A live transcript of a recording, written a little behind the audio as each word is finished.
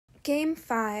Game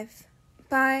 5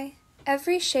 by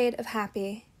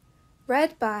EveryShadeOfHappy.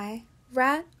 Read by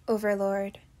Rat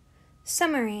Overlord.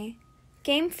 Summary.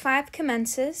 Game 5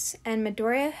 commences, and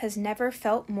Midoriya has never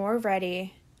felt more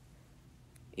ready.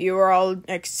 You are all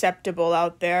acceptable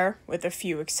out there, with a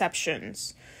few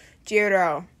exceptions.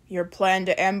 Jiro, your plan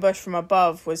to ambush from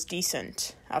above was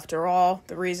decent. After all,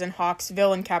 the reason Hawk's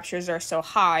villain captures are so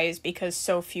high is because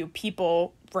so few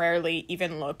people rarely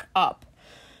even look up.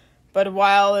 But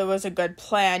while it was a good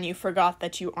plan, you forgot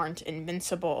that you aren't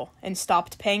invincible, and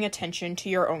stopped paying attention to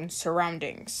your own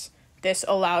surroundings. This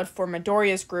allowed for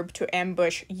Midoriya's group to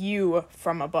ambush you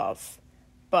from above.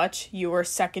 But you were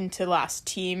second to last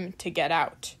team to get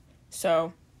out.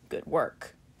 So, good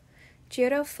work.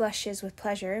 Jiro flushes with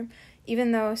pleasure,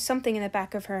 even though something in the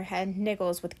back of her head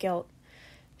niggles with guilt.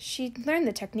 She'd learned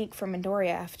the technique from Midoriya,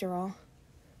 after all.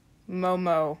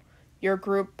 Momo, your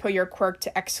group put your quirk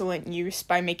to excellent use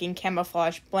by making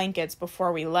camouflage blankets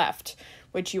before we left,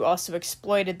 which you also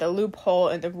exploited the loophole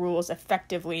in the rules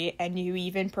effectively, and you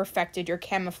even perfected your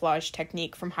camouflage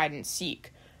technique from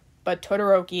hide-and-seek. But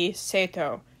Todoroki,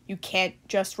 Seto, you can't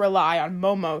just rely on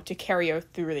Momo to carry you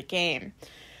through the game.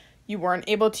 You weren't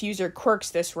able to use your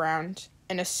quirks this round,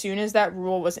 and as soon as that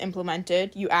rule was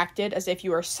implemented, you acted as if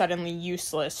you were suddenly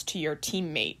useless to your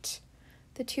teammate.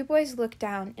 The two boys looked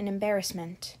down in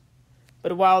embarrassment.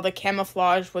 But while the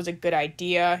camouflage was a good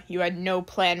idea, you had no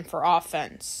plan for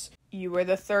offense. You were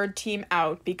the third team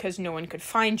out because no one could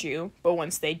find you, but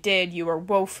once they did, you were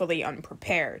woefully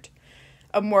unprepared.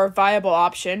 A more viable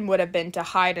option would have been to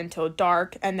hide until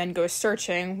dark and then go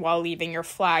searching while leaving your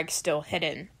flag still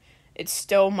hidden. It's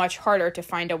still much harder to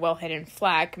find a well-hidden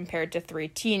flag compared to 3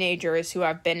 teenagers who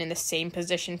have been in the same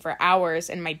position for hours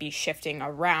and might be shifting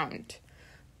around.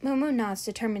 Momo nods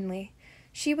determinedly.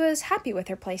 She was happy with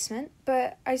her placement,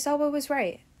 but Aizawa was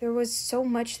right. There was so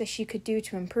much that she could do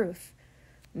to improve.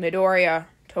 Midoriya,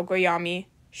 Tokoyami,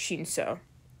 Shinso.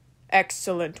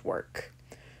 Excellent work.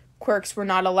 Quirks were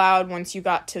not allowed once you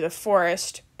got to the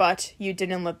forest, but you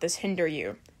didn't let this hinder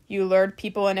you. You lured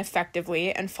people in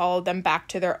effectively and followed them back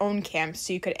to their own camps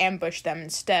so you could ambush them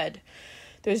instead.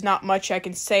 There's not much I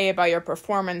can say about your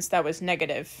performance that was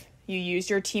negative. You used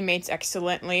your teammates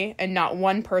excellently, and not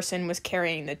one person was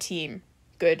carrying the team.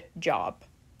 Good job.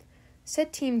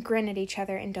 Said team grinned at each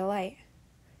other in delight.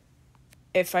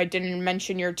 If I didn't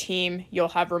mention your team, you'll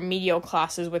have remedial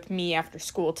classes with me after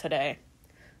school today.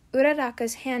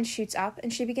 Uraraka's hand shoots up,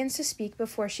 and she begins to speak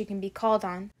before she can be called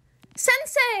on.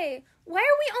 Sensei! Why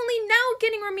are we only now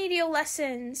getting remedial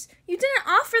lessons? You didn't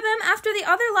offer them after the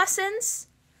other lessons.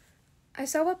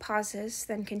 Aizawa pauses,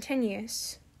 then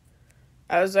continues.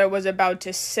 As I was about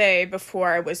to say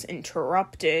before I was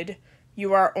interrupted,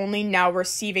 you are only now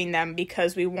receiving them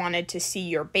because we wanted to see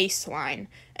your baseline,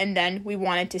 and then we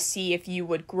wanted to see if you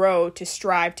would grow to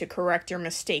strive to correct your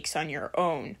mistakes on your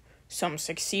own. Some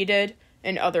succeeded,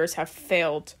 and others have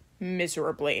failed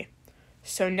miserably.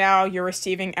 So now you're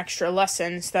receiving extra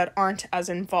lessons that aren't as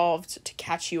involved to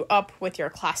catch you up with your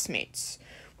classmates.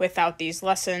 Without these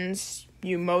lessons,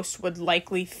 you most would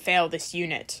likely fail this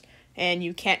unit, and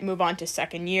you can't move on to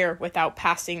second year without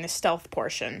passing the stealth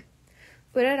portion.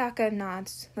 Uraraka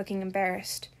nods, looking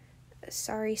embarrassed.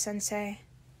 Sorry, Sensei,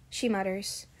 she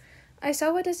mutters.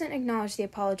 Aizawa doesn't acknowledge the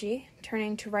apology,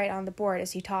 turning to write on the board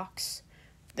as he talks.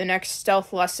 The next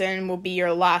stealth lesson will be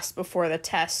your last before the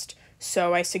test,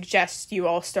 so I suggest you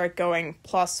all start going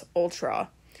plus ultra.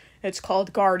 It's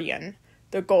called Guardian.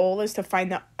 The goal is to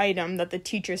find the item that the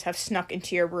teachers have snuck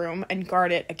into your room and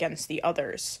guard it against the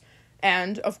others.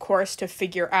 And, of course, to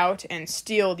figure out and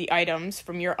steal the items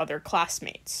from your other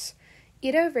classmates.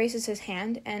 Ito raises his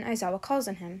hand, and Aizawa calls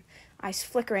on him, eyes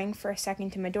flickering for a second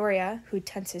to Midoriya, who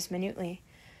tenses minutely.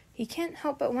 He can't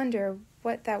help but wonder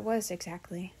what that was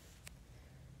exactly.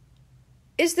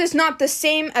 Is this not the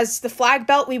same as the flag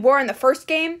belt we wore in the first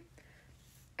game?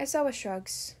 Aizawa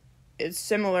shrugs. It's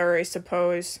similar, I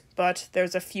suppose, but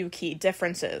there's a few key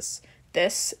differences.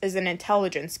 This is an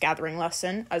intelligence gathering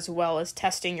lesson, as well as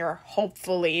testing your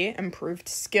hopefully improved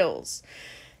skills.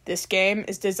 This game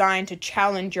is designed to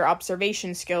challenge your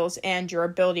observation skills and your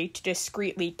ability to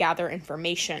discreetly gather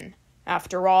information.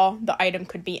 After all, the item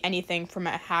could be anything from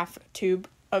a half tube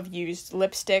of used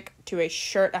lipstick to a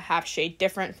shirt a half shade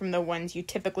different from the ones you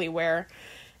typically wear,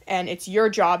 and it's your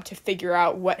job to figure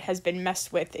out what has been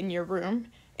messed with in your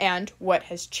room and what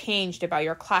has changed about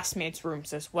your classmates'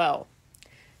 rooms as well.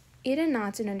 Ida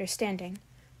nods in understanding.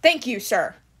 Thank you,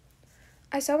 sir.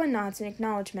 Aizawa nods in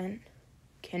acknowledgement.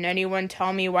 Can anyone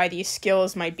tell me why these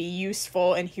skills might be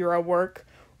useful in hero work,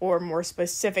 or more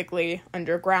specifically,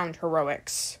 underground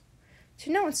heroics?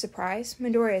 To no one's surprise,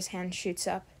 Midoriya's hand shoots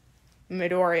up.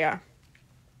 Midoriya.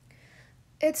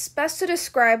 It's best to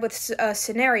describe with a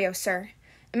scenario, sir.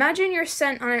 Imagine you're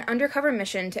sent on an undercover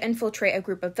mission to infiltrate a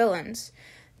group of villains.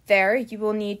 There, you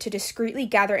will need to discreetly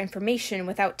gather information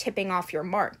without tipping off your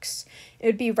marks. It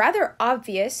would be rather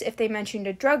obvious if they mentioned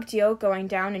a drug deal going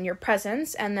down in your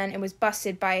presence and then it was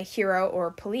busted by a hero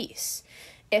or police.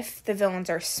 If the villains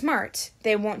are smart,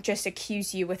 they won't just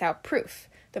accuse you without proof.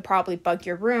 They'll probably bug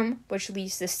your room, which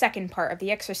leads to the second part of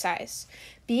the exercise.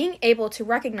 Being able to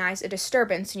recognize a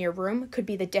disturbance in your room could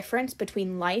be the difference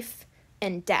between life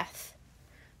and death.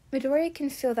 Midoriya can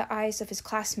feel the eyes of his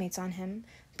classmates on him,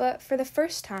 but for the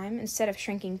first time, instead of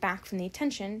shrinking back from the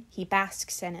attention, he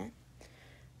basks in it.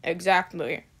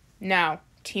 Exactly. Now,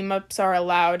 team-ups are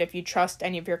allowed if you trust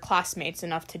any of your classmates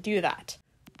enough to do that.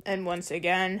 And once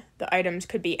again, the items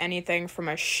could be anything from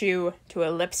a shoe to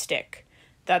a lipstick.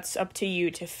 That's up to you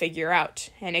to figure out,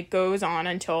 and it goes on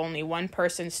until only one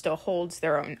person still holds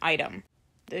their own item.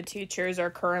 The teachers are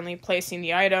currently placing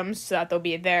the items so that they'll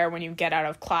be there when you get out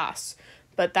of class,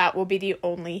 but that will be the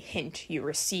only hint you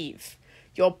receive.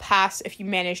 You'll pass if you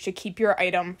manage to keep your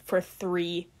item for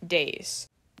 3 days.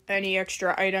 Any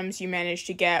extra items you manage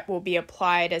to get will be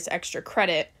applied as extra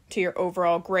credit to your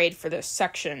overall grade for this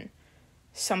section.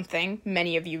 Something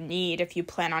many of you need if you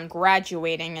plan on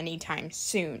graduating anytime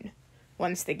soon.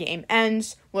 Once the game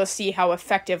ends, we'll see how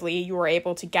effectively you were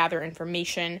able to gather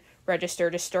information,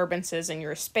 register disturbances in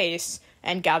your space,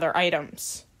 and gather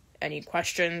items. Any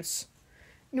questions?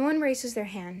 No one raises their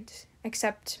hand,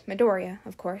 except Midoriya,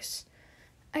 of course.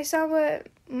 Aizawa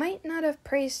might not have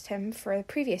praised him for the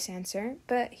previous answer,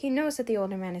 but he knows that the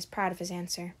older man is proud of his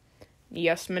answer.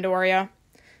 Yes, Midoriya.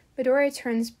 Midoriya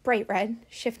turns bright red,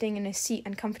 shifting in his seat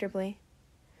uncomfortably.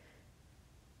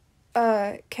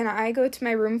 Can I go to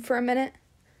my room for a minute?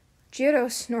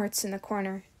 Gyuro snorts in the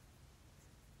corner.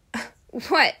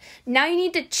 What? Now you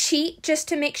need to cheat just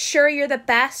to make sure you're the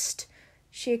best?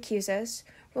 She accuses,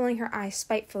 rolling her eyes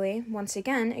spitefully, once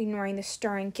again ignoring the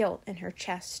stirring guilt in her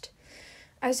chest.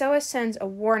 Aizawa sends a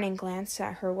warning glance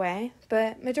at her way,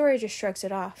 but Midoriya just shrugs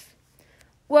it off.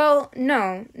 Well,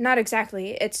 no, not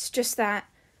exactly. It's just that...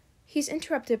 He's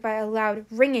interrupted by a loud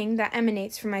ringing that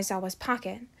emanates from Aizawa's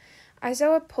pocket.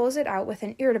 Aizawa pulls it out with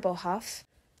an irritable huff.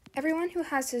 Everyone who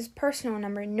has his personal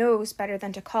number knows better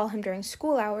than to call him during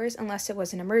school hours unless it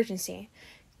was an emergency.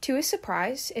 To his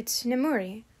surprise, it's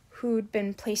Nemuri, who'd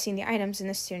been placing the items in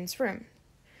the student's room.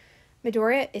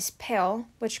 Midoriya is pale,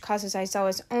 which causes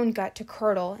Aizawa's own gut to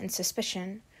curdle in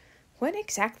suspicion. What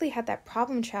exactly had that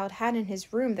problem child had in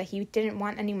his room that he didn't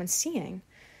want anyone seeing?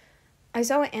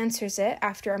 Aizawa answers it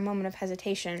after a moment of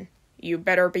hesitation. You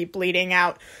better be bleeding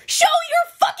out. Show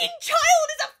your fucking child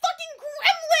is a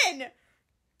fucking gremlin!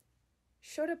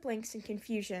 Shota blinks in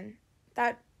confusion.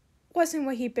 That wasn't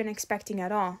what he'd been expecting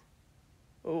at all.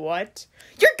 What?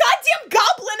 Your goddamn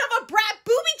goblin of a brat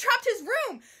booby-trapped his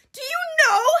room! Do you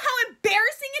know how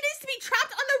embarrassing it is to be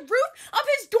trapped on the roof of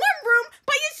his dorm room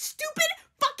by his stupid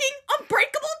fucking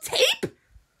unbreakable tape?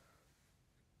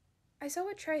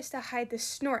 Aizawa tries to hide the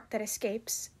snort that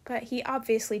escapes, but he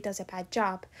obviously does a bad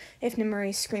job, if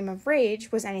Nemuri's scream of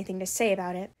rage was anything to say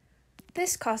about it.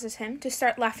 This causes him to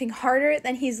start laughing harder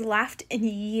than he's laughed in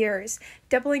years,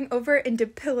 doubling over in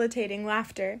debilitating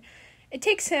laughter. It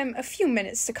takes him a few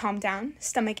minutes to calm down,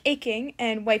 stomach aching,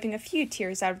 and wiping a few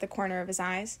tears out of the corner of his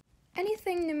eyes.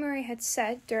 Anything Nemuri had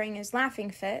said during his laughing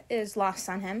fit is lost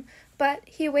on him, but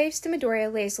he waves to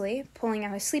Midoriya lazily, pulling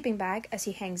out his sleeping bag as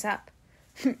he hangs up.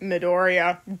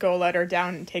 Midoriya, go let her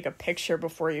down and take a picture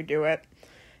before you do it,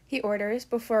 he orders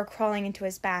before crawling into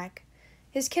his bag.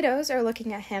 His kiddos are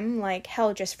looking at him like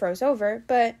hell just froze over,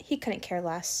 but he couldn't care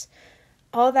less.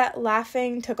 All that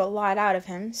laughing took a lot out of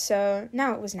him, so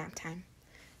now it was nap time.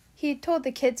 He'd told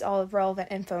the kids all of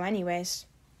relevant info anyways.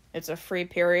 It's a free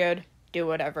period. Do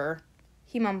whatever,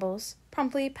 he mumbles,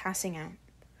 promptly passing out.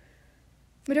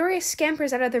 Midoriya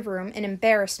scampers out of the room in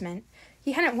embarrassment.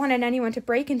 He hadn't wanted anyone to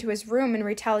break into his room in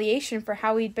retaliation for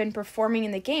how he'd been performing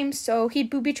in the game, so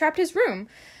he'd booby-trapped his room.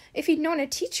 If he'd known a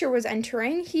teacher was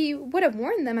entering, he would have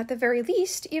warned them at the very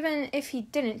least, even if he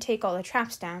didn't take all the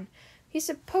traps down. He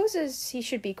supposes he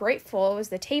should be grateful it was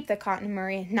the tape that caught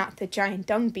Nemuri, not the giant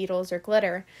dung beetles or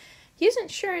glitter. He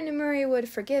isn't sure Nemuri would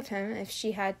forgive him if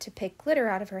she had to pick glitter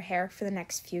out of her hair for the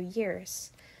next few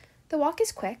years. The walk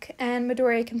is quick, and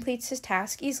Midoriya completes his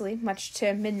task easily, much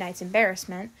to Midnight's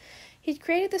embarrassment. He'd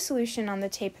created the solution on the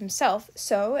tape himself,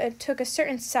 so it took a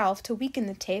certain salve to weaken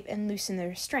the tape and loosen the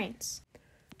restraints.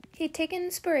 He'd taken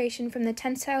inspiration from the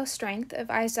tensile strength of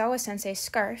Aizawa-sensei's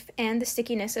scarf and the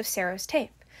stickiness of Sero's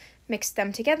tape, mixed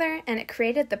them together, and it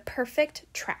created the perfect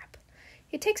trap.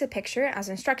 He takes a picture as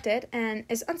instructed and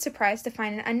is unsurprised to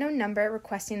find an unknown number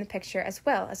requesting the picture as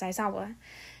well as Aizawa.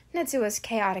 Netsu was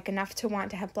chaotic enough to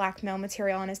want to have blackmail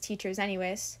material on his teachers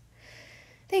anyways.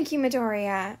 "Thank you,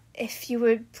 Midoriya. If you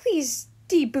would please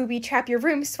de-booby-trap your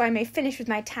room so I may finish with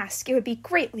my task, it would be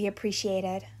greatly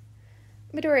appreciated."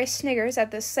 Midoriya sniggers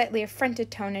at the slightly affronted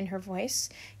tone in her voice.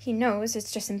 He knows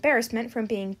it's just embarrassment from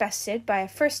being bested by a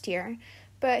first year,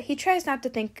 but he tries not to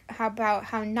think about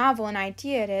how novel an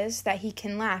idea it is that he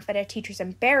can laugh at a teacher's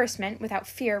embarrassment without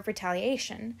fear of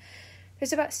retaliation.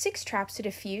 There's about 6 traps to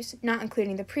defuse, not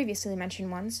including the previously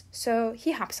mentioned ones, so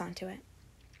he hops onto it.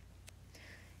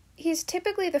 He's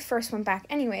typically the first one back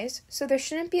anyways, so there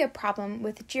shouldn't be a problem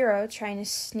with Jiro trying to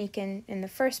sneak in the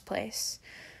first place.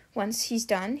 Once he's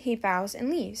done, he bows and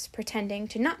leaves, pretending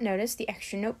to not notice the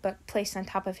extra notebook placed on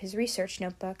top of his research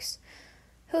notebooks.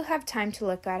 He'll have time to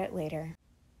look at it later.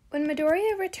 When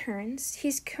Midoriya returns,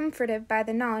 he's comforted by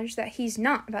the knowledge that he's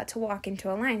not about to walk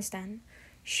into a lion's den.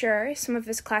 Sure, some of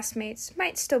his classmates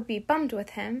might still be bummed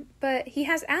with him, but he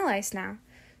has allies now,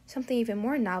 something even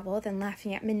more novel than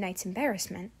laughing at Midnight's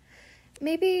embarrassment.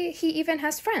 Maybe he even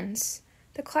has friends.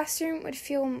 The classroom would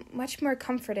feel much more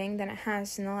comforting than it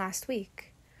has in the last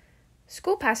week.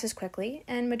 School passes quickly,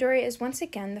 and Midoriya is once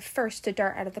again the first to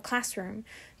dart out of the classroom,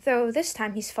 though this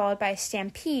time he's followed by a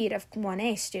stampede of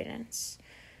 1A students.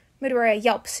 Midoriya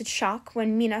yelps in shock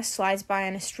when Mina slides by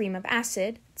on a stream of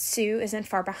acid. Tsu isn't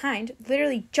far behind,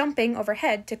 literally jumping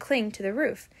overhead to cling to the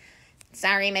roof.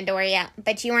 "Sorry, Midoriya,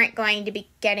 but you aren't going to be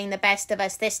getting the best of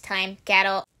us this time,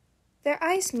 Gato." Their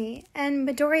eyes meet, and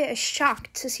Midoriya is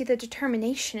shocked to see the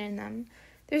determination in them.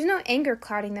 There's no anger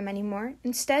clouding them anymore,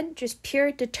 instead just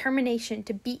pure determination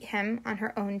to beat him on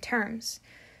her own terms.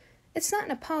 It's not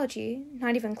an apology,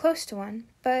 not even close to one,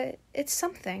 but it's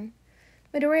something.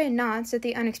 Midoriya nods at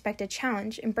the unexpected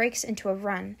challenge and breaks into a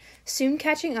run, soon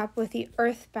catching up with the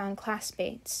earthbound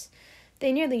classmates.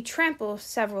 They nearly trample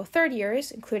several third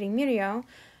years, including Mirio.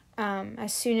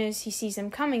 As soon as he sees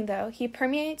them coming, though, he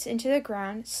permeates into the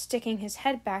ground, sticking his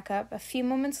head back up a few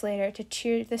moments later to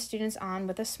cheer the students on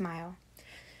with a smile.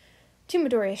 To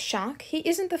Midoriya's shock, he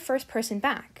isn't the first person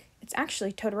back. It's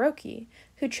actually Todoroki,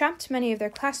 who trapped many of their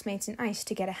classmates in ice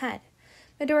to get ahead.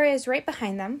 Midoriya is right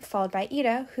behind them, followed by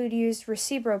Ida, who'd used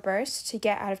Recibro Burst to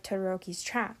get out of Todoroki's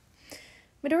trap.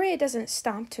 Midoriya doesn't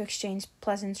stop to exchange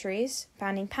pleasantries,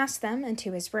 bounding past them and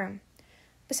to his room.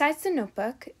 Besides the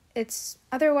notebook, it's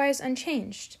otherwise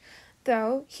unchanged,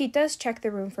 though he does check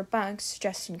the room for bugs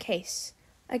just in case.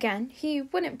 Again, he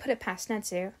wouldn't put it past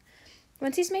Netsu.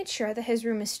 Once he's made sure that his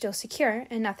room is still secure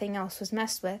and nothing else was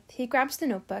messed with, he grabs the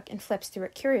notebook and flips through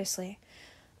it curiously.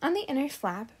 On the inner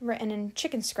flap, written in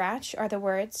chicken scratch, are the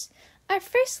words, "Our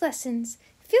first lessons.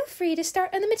 Feel free to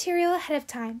start on the material ahead of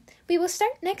time. We will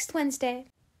start next Wednesday.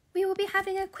 We will be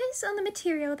having a quiz on the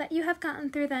material that you have gotten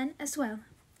through then as well."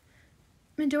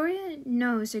 Midoriya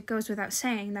knows it goes without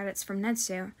saying that it's from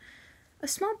Netsu. A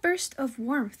small burst of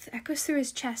warmth echoes through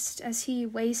his chest as he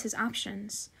weighs his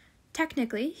options.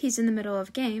 Technically, he's in the middle of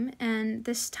a game, and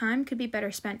this time could be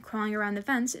better spent crawling around the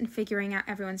vents and figuring out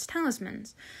everyone's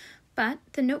talismans. But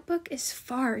the notebook is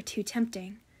far too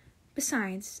tempting.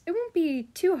 Besides, it won't be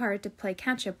too hard to play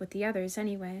catch-up with the others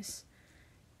anyways.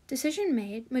 Decision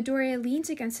made, Midoriya leans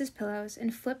against his pillows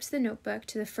and flips the notebook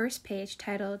to the first page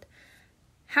titled,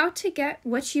 "How to Get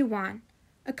What You Want,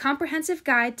 a Comprehensive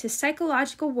Guide to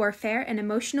Psychological Warfare and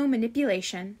Emotional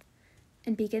Manipulation,"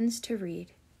 and begins to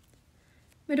read.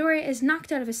 Midoriya is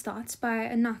knocked out of his thoughts by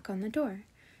a knock on the door.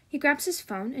 He grabs his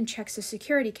phone and checks the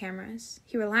security cameras.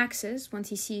 He relaxes once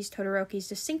he sees Todoroki's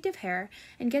distinctive hair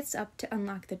and gets up to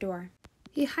unlock the door.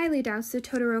 He highly doubts that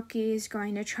Todoroki is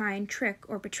going to try and trick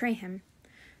or betray him.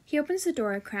 He opens the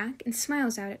door a crack and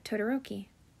smiles out at Todoroki.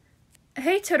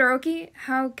 "Hey, Todoroki,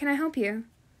 how can I help you?"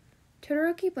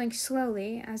 Todoroki blinks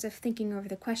slowly, as if thinking over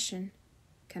the question.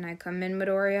 "Can I come in,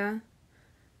 Midoriya?"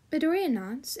 Midoriya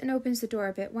nods and opens the door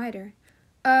a bit wider.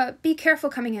 Be careful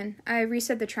coming in. I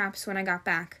reset the traps when I got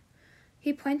back."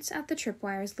 He points at the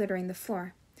tripwires littering the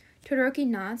floor. Todoroki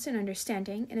nods in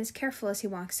understanding and is careful as he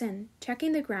walks in,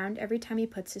 checking the ground every time he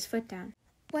puts his foot down.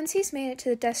 Once he's made it to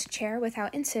the desk chair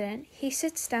without incident, he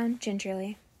sits down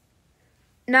gingerly.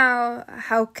 "Now,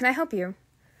 how can I help you?"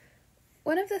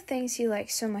 One of the things he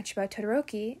likes so much about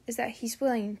Todoroki is that he's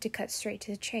willing to cut straight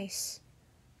to the chase.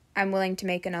 "I'm willing to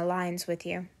make an alliance with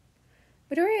you."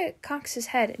 Midoriya cocks his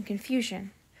head in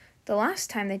confusion. The last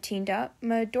time they teamed up,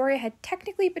 Midoriya had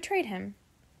technically betrayed him.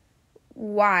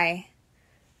 "Why?"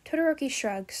 Todoroki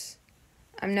shrugs.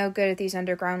 "I'm no good at these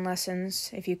underground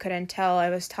lessons. If you couldn't tell, I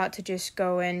was taught to just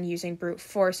go in using brute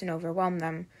force and overwhelm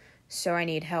them, so I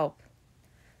need help."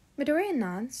 Midoriya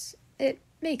nods. It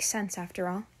Makes sense, after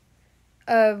all.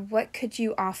 What could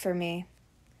you offer me?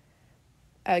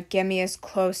 Get me as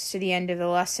close to the end of the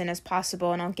lesson as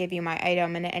possible, and I'll give you my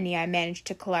item and any I managed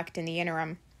to collect in the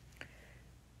interim.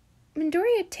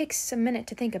 Midoriya takes a minute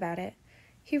to think about it.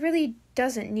 He really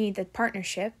doesn't need the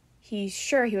partnership. He's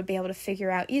sure he would be able to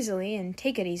figure out easily and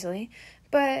take it easily,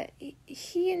 but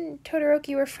he and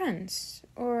Todoroki were friends,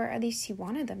 or at least he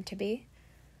wanted them to be.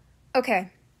 Okay,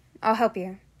 I'll help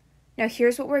you. Now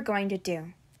here's what we're going to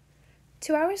do.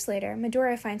 2 hours later,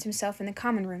 Midoriya finds himself in the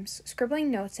common rooms, scribbling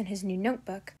notes in his new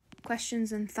notebook,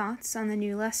 questions and thoughts on the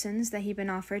new lessons that he'd been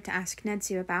offered to ask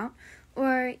Netsu about,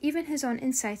 or even his own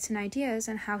insights and ideas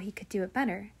on how he could do it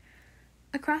better.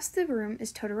 Across the room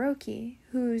is Todoroki,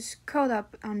 who's curled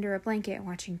up under a blanket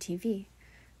watching TV.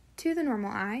 To the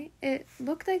normal eye, it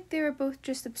looked like they were both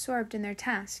just absorbed in their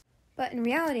task, but in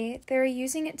reality, they were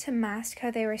using it to mask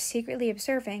how they were secretly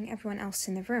observing everyone else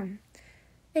in the room.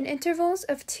 In intervals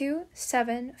of 2,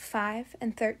 7, 5,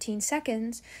 and 13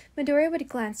 seconds, Midoriya would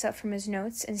glance up from his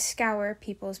notes and scour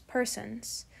people's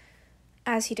persons.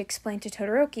 As he'd explained to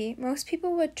Todoroki, most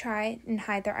people would try and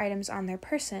hide their items on their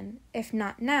person, if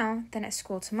not now, then at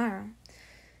school tomorrow.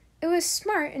 It was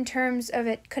smart in terms of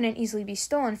it couldn't easily be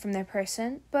stolen from their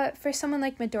person, but for someone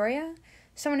like Midoriya,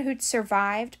 someone who'd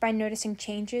survived by noticing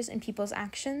changes in people's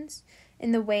actions,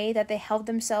 in the way that they held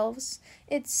themselves,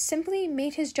 it simply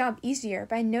made his job easier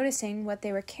by noticing what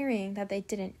they were carrying that they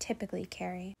didn't typically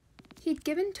carry. He'd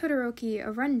given Todoroki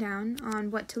a rundown on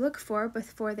what to look for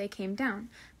before they came down,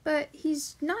 but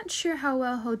he's not sure how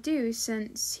well he'll do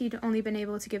since he'd only been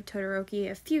able to give Todoroki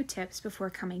a few tips before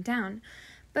coming down,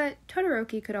 but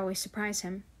Todoroki could always surprise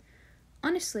him.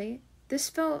 Honestly, this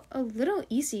felt a little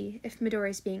easy if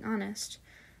Midoriya's being honest.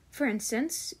 For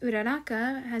instance,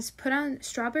 Uraraka has put on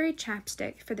strawberry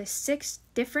chapstick for the 6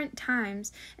 different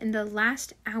times in the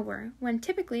last hour, when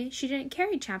typically she didn't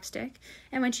carry chapstick,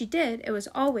 and when she did, it was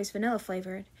always vanilla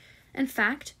flavored. In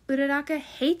fact, Uraraka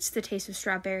hates the taste of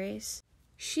strawberries.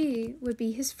 She would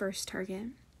be his first target.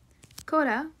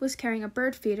 Koda was carrying a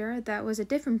bird feeder that was a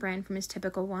different brand from his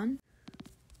typical one.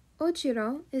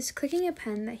 Ojiro is clicking a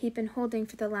pen that he'd been holding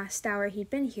for the last hour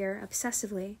he'd been here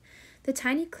obsessively, the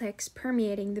tiny clicks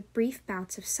permeating the brief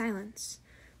bouts of silence.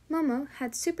 Momo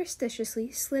had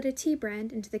superstitiously slid a tea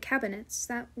brand into the cabinets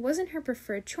that wasn't her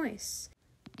preferred choice.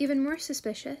 Even more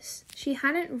suspicious, she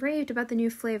hadn't raved about the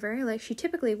new flavor like she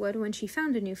typically would when she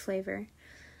found a new flavor.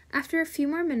 After a few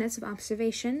more minutes of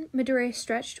observation, Midoriya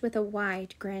stretched with a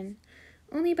wide grin.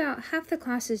 Only about half the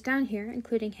class is down here,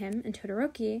 including him and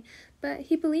Todoroki, but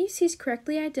he believes he's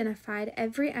correctly identified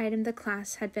every item the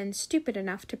class had been stupid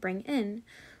enough to bring in.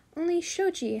 Only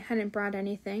Shoji hadn't brought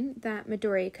anything that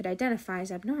Midoriya could identify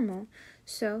as abnormal,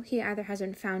 so he either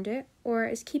hasn't found it or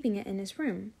is keeping it in his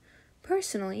room.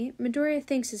 Personally, Midoriya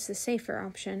thinks it's the safer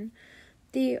option.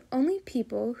 The only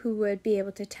people who would be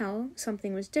able to tell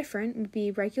something was different would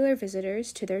be regular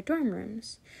visitors to their dorm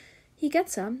rooms. He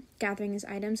gets up, gathering his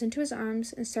items into his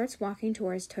arms, and starts walking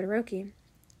towards Todoroki.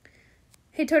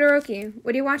 "Hey Todoroki,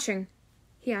 what are you watching?"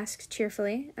 he asks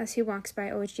cheerfully as he walks by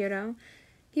Ojiro.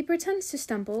 He pretends to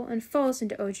stumble and falls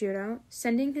into Ojiro,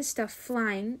 sending his stuff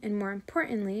flying, and more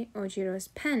importantly, Ojiro's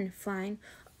pen flying.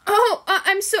 "Oh,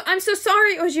 I'm so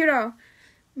sorry, Ojiro!"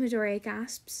 Midoriya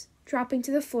gasps, dropping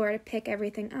to the floor to pick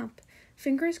everything up,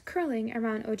 fingers curling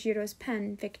around Ojiro's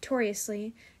pen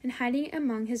victoriously and hiding it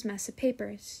among his mess of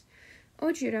papers.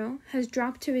 Ojiro has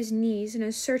dropped to his knees and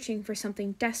is searching for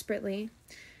something desperately.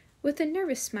 With a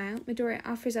nervous smile, Midoriya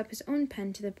offers up his own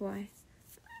pen to the boy.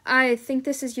 "I think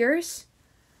this is yours?"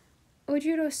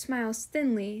 Ojiro smiles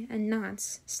thinly and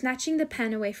nods, snatching the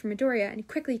pen away from Midoriya, and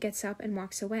quickly gets up and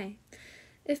walks away.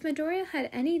 If Midoriya had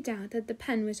any doubt that the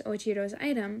pen was Ojiro's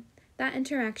item, that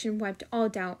interaction wiped all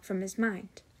doubt from his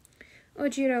mind.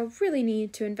 Ojiro really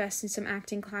needed to invest in some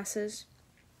acting classes.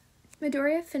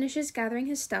 Midoriya finishes gathering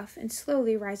his stuff and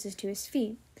slowly rises to his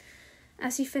feet.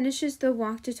 As he finishes the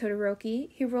walk to Todoroki,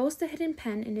 he rolls the hidden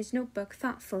pen in his notebook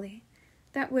thoughtfully.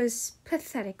 That was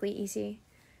pathetically easy.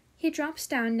 He drops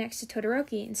down next to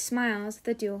Todoroki and smiles at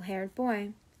the dual-haired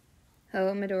boy.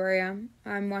 "Hello, Midoriya.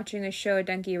 I'm watching a show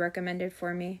Denki recommended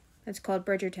for me. It's called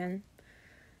Bridgerton."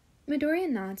 Midoriya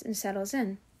nods and settles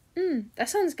in. That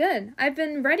sounds good. I've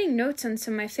been writing notes on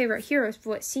some of my favorite heroes for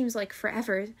what seems like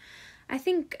forever. I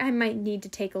think I might need to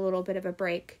take a little bit of a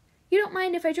break. You don't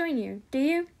mind if I join you, do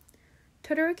you?"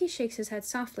 Todoroki shakes his head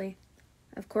softly.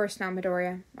 "Of course not,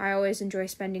 Midoriya. I always enjoy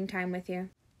spending time with you."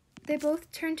 They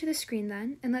both turn to the screen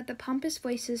then and let the pompous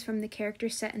voices from the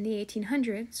characters set in the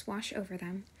 1800s wash over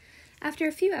them. After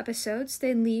a few episodes,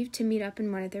 they leave to meet up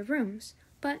in one of their rooms,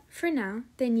 but for now,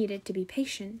 they needed to be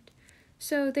patient.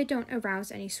 so they don't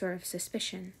arouse any sort of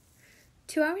suspicion.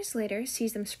 2 hours later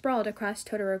sees them sprawled across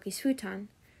Todoroki's futon.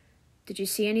 "Did you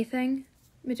see anything?"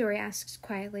 Midori asks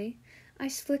quietly,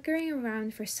 eyes flickering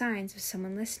around for signs of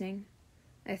someone listening.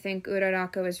 "I think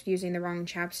Uraraka was using the wrong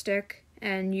chapstick,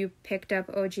 and you picked up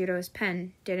Ojiro's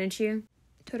pen, didn't you?"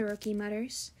 Todoroki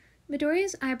mutters.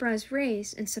 Midoriya's eyebrows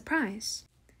raise in surprise.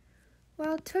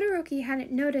 While Todoroki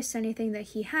hadn't noticed anything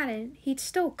that he hadn't, he'd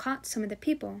still caught some of the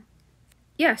people.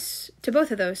 "Yes, to both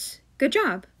of those. Good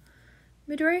job."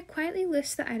 Midoriya quietly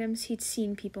lists the items he'd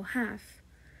seen people have.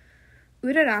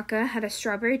 Uraraka had a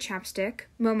strawberry chapstick,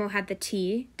 Momo had the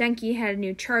tea, Denki had a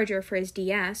new charger for his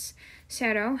DS,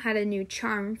 Sero had a new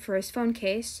charm for his phone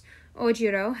case,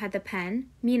 Ojiro had the pen,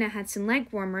 Mina had some leg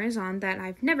warmers on that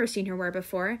I've never seen her wear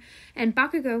before, and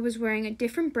Bakugo was wearing a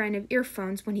different brand of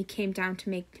earphones when he came down to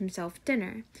make himself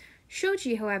dinner.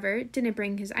 Shoji, however, didn't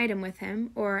bring his item with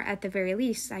him, or at the very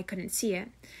least, I couldn't see it.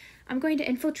 I'm going to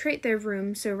infiltrate their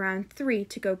rooms around 3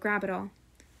 to go grab it all.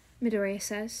 Midoriya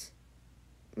says.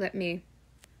 "Let me."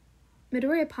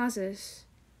 Midoriya pauses.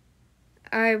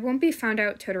 "I won't be found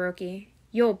out, Todoroki.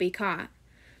 You'll be caught."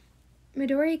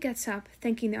 Midori gets up,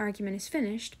 thinking the argument is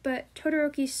finished, but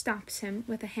Todoroki stops him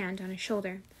with a hand on his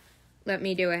shoulder. "Let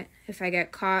me do it. If I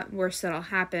get caught, worst that'll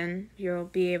happen, you'll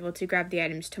be able to grab the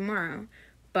items tomorrow.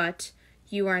 But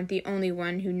you aren't the only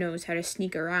one who knows how to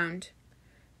sneak around."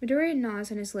 Midori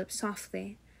gnaws on his lips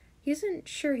softly. He isn't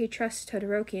sure he trusts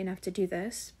Todoroki enough to do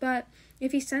this, but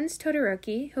if he sends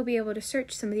Todoroki, he'll be able to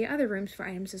search some of the other rooms for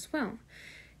items as well.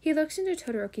 He looks into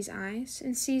Todoroki's eyes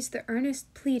and sees the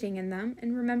earnest pleading in them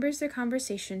and remembers their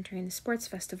conversation during the sports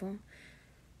festival.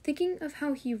 Thinking of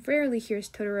how he rarely hears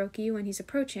Todoroki when he's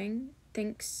approaching,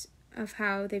 thinks of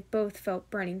how they've both felt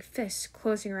burning fists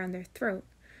closing around their throat.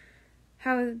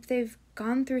 How they've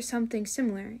gone through something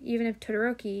similar, even if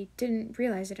Todoroki didn't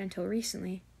realize it until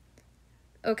recently.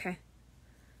 Okay.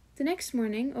 The next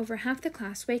morning, over half the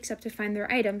class wakes up to find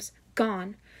their items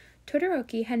gone.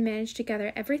 Todoroki had managed to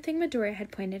gather everything Midoriya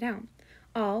had pointed out,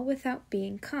 all without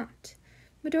being caught.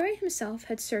 Midoriya himself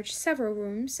had searched several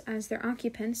rooms as their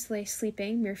occupants lay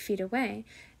sleeping mere feet away,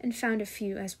 and found a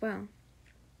few as well.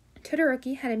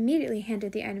 Todoroki had immediately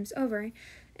handed the items over,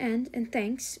 and, in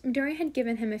thanks, Midoriya had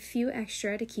given him a few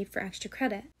extra to keep for extra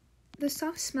credit. The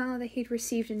soft smell that he'd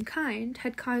received in kind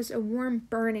had caused a warm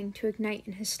burning to ignite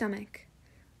in his stomach.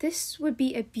 This would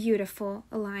be a beautiful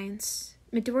alliance.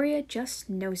 Midoriya just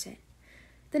knows it.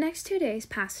 The next 2 days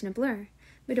passed in a blur.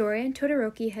 Midoriya and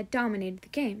Todoroki had dominated the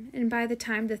game, and by the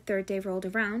time the 3rd day rolled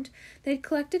around, they'd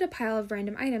collected a pile of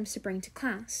random items to bring to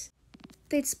class.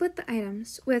 They'd split the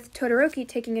items, with Todoroki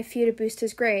taking a few to boost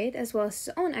his grade, as well as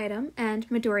his own item, and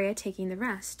Midoriya taking the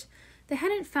rest. They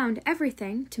hadn't found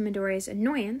everything, to Midoriya's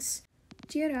annoyance.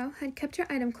 Jiro had kept her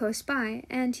item close by,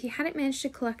 and he hadn't managed to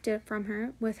collect it from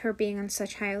her, with her being on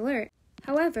such high alert.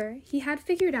 However, he had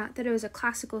figured out that it was a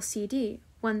classical CD,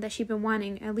 one that she'd been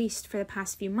wanting at least for the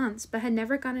past few months, but had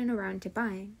never gotten around to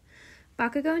buying.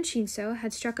 Bakugo and Shinso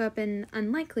had struck up an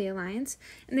unlikely alliance,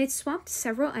 and they'd swapped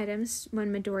several items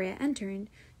when Midoriya entered,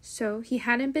 so he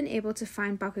hadn't been able to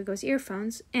find Bakugo's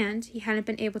earphones, and he hadn't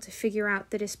been able to figure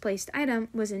out the displaced item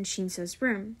was in Shinso's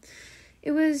room.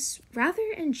 It was rather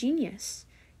ingenious.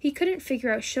 He couldn't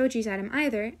figure out Shoji's item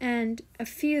either, and a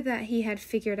few that he had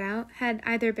figured out had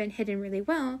either been hidden really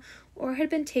well or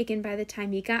had been taken by the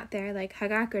time he got there, like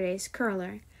Hagakure's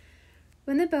curler.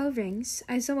 When the bell rings,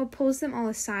 Aizawa pulls them all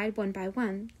aside one by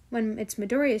one. When it's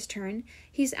Midoriya's turn,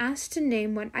 he's asked to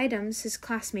name what items his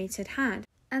classmates had had,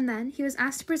 and then he was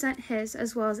asked to present his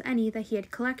as well as any that he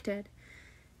had collected.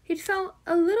 He'd felt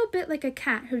a little bit like a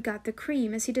cat who'd got the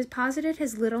cream as he deposited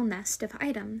his little nest of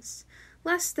items.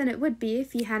 Less than it would be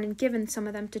if he hadn't given some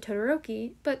of them to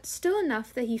Todoroki, but still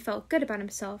enough that he felt good about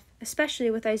himself, especially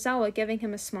with Aizawa giving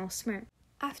him a small smirk.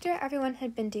 After everyone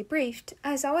had been debriefed,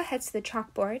 Aizawa heads to the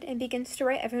chalkboard and begins to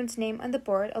write everyone's name on the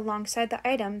board alongside the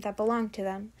item that belonged to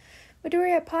them.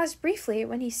 Midoriya paused briefly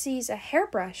when he sees a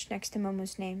hairbrush next to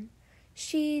Momo's name.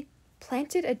 She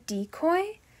planted a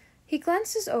decoy? He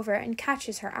glances over and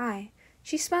catches her eye.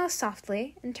 She smiles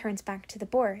softly and turns back to the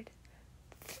board.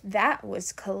 That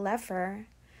was clever.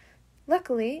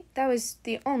 Luckily, that was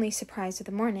the only surprise of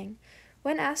the morning.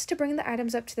 When asked to bring the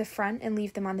items up to the front and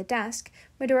leave them on the desk,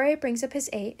 Midoriya brings up his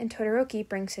 8 and Todoroki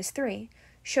brings his 3.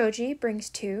 Shoji brings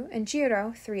 2 and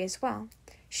Jiro 3 as well.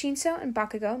 Shinso and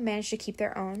Bakugo manage to keep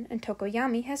their own, and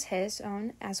Tokoyami has his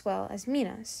own as well as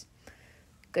Mina's.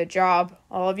 Good job.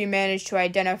 All of you managed to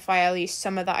identify at least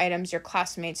some of the items your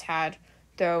classmates had,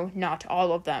 though not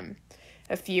all of them.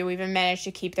 A few even managed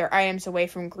to keep their items away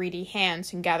from greedy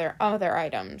hands and gather other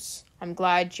items. I'm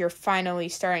glad you're finally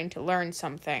starting to learn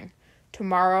something.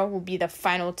 Tomorrow will be the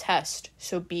final test,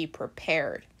 so be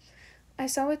prepared.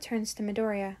 Aizawa turns to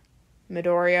Midoriya.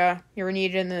 Midoriya, you're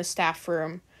needed in the staff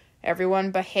room.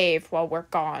 Everyone behave while we're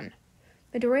gone.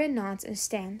 Midoriya nods and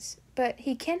stands, but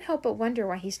he can't help but wonder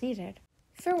why he's needed.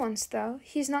 For once, though,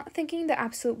 he's not thinking the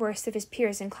absolute worst of his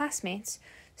peers and classmates,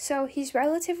 so he's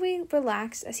relatively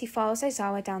relaxed as he follows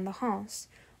Aizawa down the halls.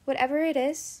 Whatever it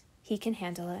is, he can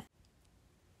handle it.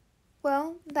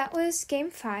 Well, that was Game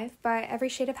 5 by Every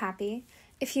Shade of Happy.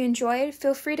 If you enjoyed,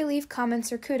 feel free to leave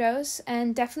comments or kudos,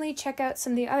 and definitely check out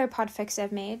some of the other podfics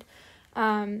I've made.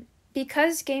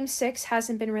 Because Game 6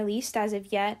 hasn't been released as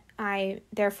of yet, I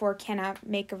therefore cannot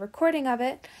make a recording of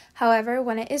it. However,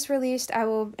 when it is released, I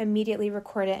will immediately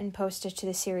record it and post it to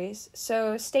the series,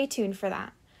 so stay tuned for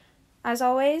that. As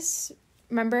always,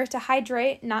 remember to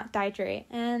hydrate, not dihydrate,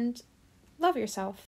 and love yourself.